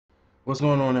What's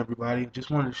going on, everybody?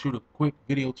 Just wanted to shoot a quick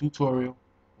video tutorial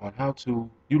on how to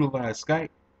utilize Skype,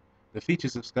 the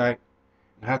features of Skype,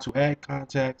 and how to add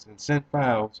contacts and send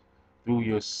files through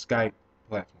your Skype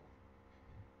platform.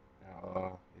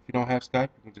 Now, if you don't have Skype,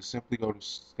 you can just simply go to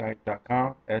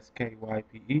skype.com,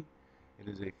 S-K-Y-P-E. It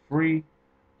is a free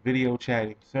video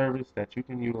chatting service that you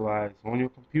can utilize on your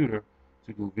computer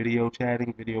to do video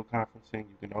chatting, video conferencing.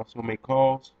 You can also make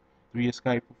calls through your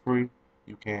Skype for free.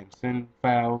 You can send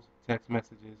files, text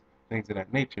messages, things of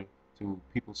that nature to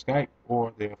people's Skype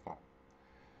or their phone.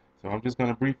 So I'm just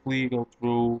going to briefly go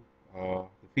through the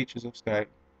features of Skype.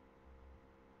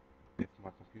 If my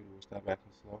computer will stop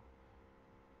acting slow.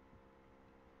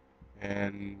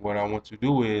 And what I want to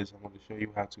do is I want to show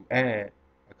you how to add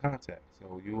a contact.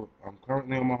 So I'm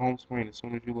currently on my home screen. As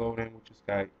soon as you load in with your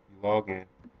Skype, you log in,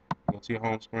 you go to your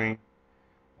home screen.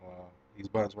 These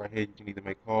buttons right here, you can either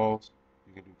make calls,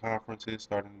 you can do conferences,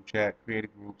 start a new chat, create a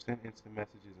group, send instant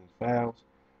messages and files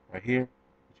right here.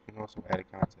 But you can also add a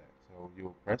contact. So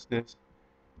you'll press this,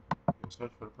 you'll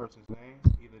search for the person's name,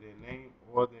 either their name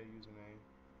or their username.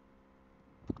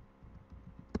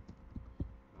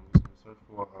 I'm just going to search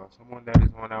for someone that is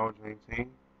on our dream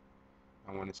team.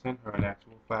 I want to send her an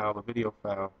actual file, a video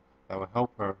file that will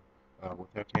help her with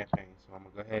her campaign. So I'm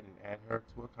going to go ahead and add her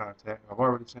to a contact. I've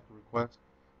already sent the request,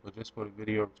 but just for the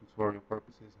video tutorial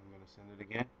purposes, I'm going to send it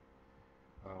again.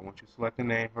 Once you select a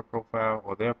name, her profile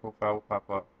or their profile will pop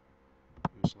up.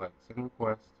 You select send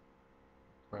request,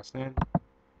 press send,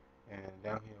 and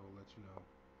down here will let you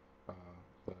know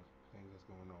the things that's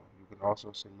going on. You can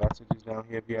also send messages down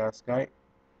here via Skype.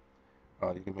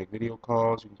 You can make video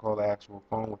calls. You can call the actual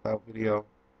phone without video.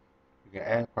 You can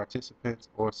add participants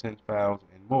or send files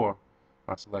and more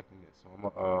by selecting this. So I'm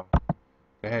going to go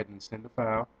ahead and send a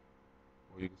file,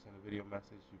 or you can send a video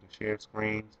message. You can share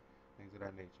screens, things of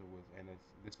that nature. And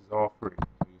this is all free.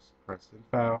 So you press send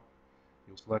file.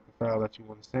 You'll select the file that you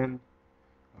want to send.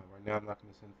 Right now I'm not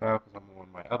going to send a file because I'm on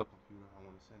my other computer. I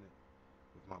want to send it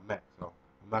with my Mac. So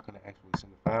I'm not going to actually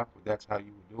send a file, but that's how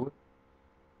you would do it.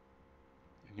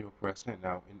 And you'll press send.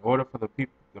 Now, in order for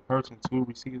the person to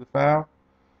receive the file,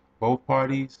 both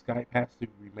parties, Skype has to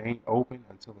remain open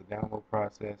until the download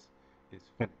process is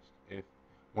finished. If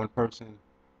one person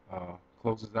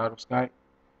closes out of Skype,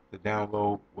 the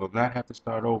download will not have to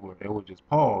start over. It will just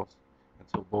pause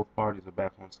until both parties are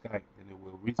back on Skype, then it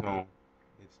will resume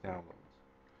its downloads.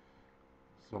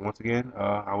 So once again,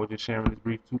 I was just sharing this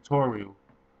brief tutorial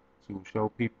to show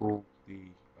people the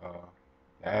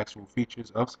actual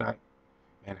features of Skype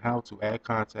and how to add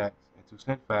contacts and to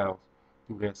send files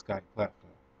through their Skype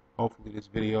platform. Hopefully this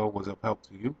video was of help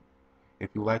to you. If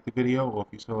you liked the video or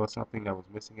if you saw something that was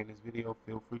missing in this video,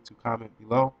 feel free to comment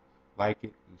below, like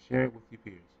it, and share it with your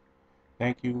peers.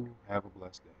 Thank you. Have a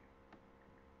blessed day.